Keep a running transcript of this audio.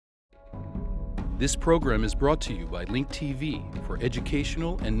This program is brought to you by Link TV for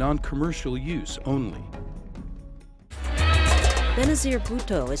educational and non-commercial use only. Benazir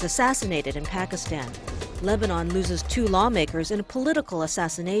Bhutto is assassinated in Pakistan. Lebanon loses 2 lawmakers in political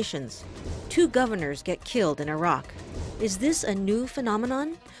assassinations. 2 governors get killed in Iraq. Is this a new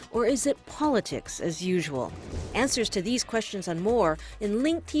phenomenon, or is it politics as usual? Answers to these questions and more in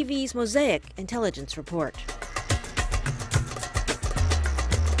Link TV's Mosaic Intelligence Report.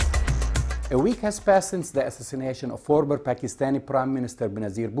 A week has passed since the assassination of former Pakistani Prime Minister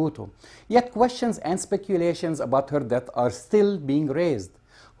Benazir Bhutto. Yet questions and speculations about her death are still being raised.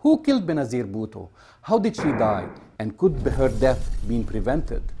 Who killed Benazir Bhutto? How did she die? And could her death been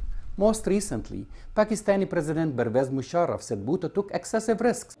prevented? Most recently, Pakistani President Pervez Musharraf said Bhutto took excessive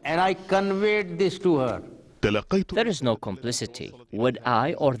risks. And I conveyed this to her. There is no complicity. Would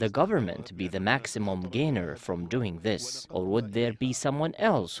I or the government be the maximum gainer from doing this? Or would there be someone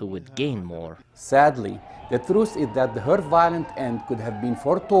else who would gain more? Sadly, the truth is that her violent end could have been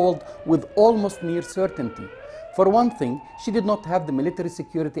foretold with almost near certainty. For one thing, she did not have the military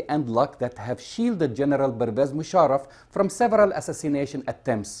security and luck that have shielded General Pervez Musharraf from several assassination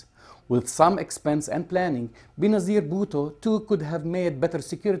attempts. With some expense and planning, Benazir Bhutto too could have made better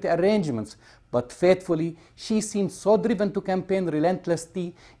security arrangements, but faithfully, she seemed so driven to campaign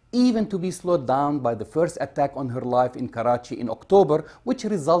relentlessly, even to be slowed down by the first attack on her life in Karachi in October, which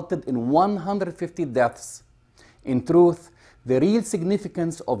resulted in 150 deaths. In truth, the real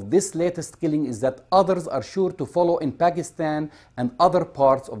significance of this latest killing is that others are sure to follow in Pakistan and other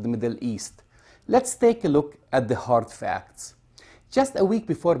parts of the Middle East. Let's take a look at the hard facts. Just a week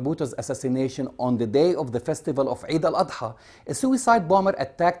before Bhutto's assassination, on the day of the festival of Eid al-Adha, a suicide bomber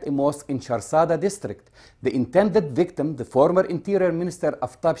attacked a mosque in Sharsada district. The intended victim, the former Interior Minister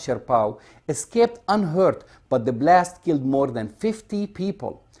Aftab Sherpaw, escaped unhurt, but the blast killed more than 50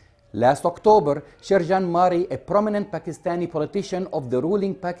 people. Last October, Sherjan Mari, a prominent Pakistani politician of the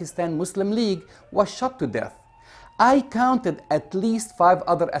ruling Pakistan Muslim League, was shot to death. I counted at least 5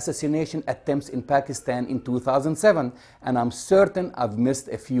 other assassination attempts in Pakistan in 2007, and I'm certain I've missed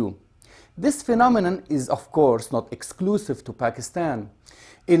a few. This phenomenon is, of course, not exclusive to Pakistan.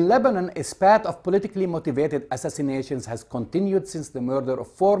 In Lebanon, a spat of politically motivated assassinations has continued since the murder of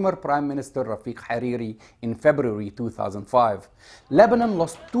former Prime Minister Rafiq Hariri in February 2005. Lebanon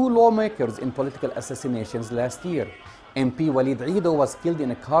lost 2 lawmakers in political assassinations last year. MP Walid Eido was killed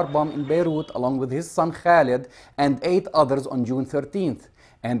in a car bomb in Beirut along with his son Khalid and 8 others on June 13th.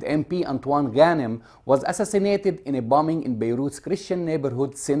 And MP Antoine Ghanem was assassinated in a bombing in Beirut's Christian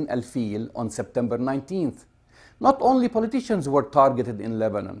neighborhood Sin al-Fil on September 19th. Not only politicians were targeted in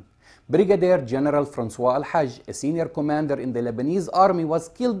Lebanon. Brigadier General Francois Al-Hajj, a senior commander in the Lebanese army, was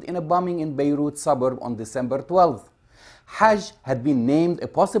killed in a bombing in Beirut suburb on December 12th. Hajj had been named a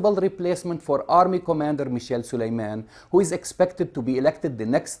possible replacement for Army Commander Michel Suleiman, who is expected to be elected the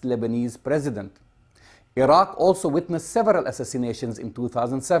next Lebanese president. Iraq also witnessed several assassinations in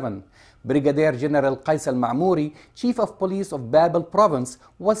 2007. Brigadier General Qais al-Ma'mouri, Chief of Police of Babel Province,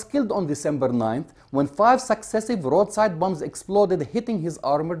 was killed on December 9th when 5 successive roadside bombs exploded, hitting his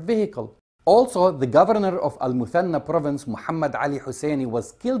armored vehicle. Also, the governor of Al-Muthanna province, Muhammad Ali Husseini,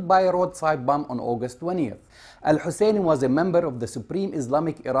 was killed by a roadside bomb on August 20th. Al-Husseini was a member of the Supreme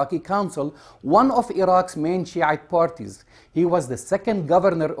Islamic Iraqi Council, one of Iraq's main Shiite parties. He was the 2nd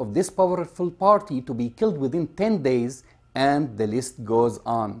governor of this powerful party to be killed within 10 days, and the list goes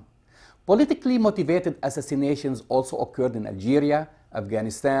on. Politically motivated assassinations also occurred in Algeria,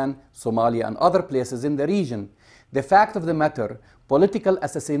 Afghanistan, Somalia, and other places in the region. The fact of the matter, political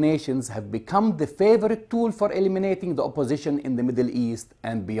assassinations have become the favorite tool for eliminating the opposition in the Middle East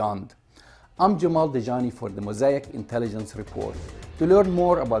and beyond. I'm Jamal Dajani for the Mosaic Intelligence Report. To learn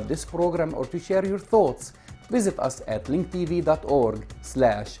more about this program or to share your thoughts, visit us at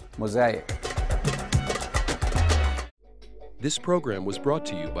linktv.org/mosaic. This program was brought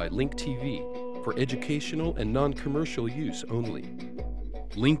to you by Link TV for educational and non-commercial use only.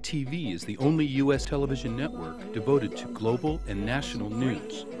 Link TV is the only U.S. television network devoted to global and national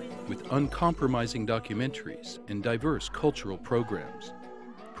news, with uncompromising documentaries and diverse cultural programs.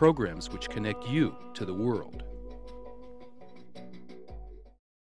 Programs which connect you to the world.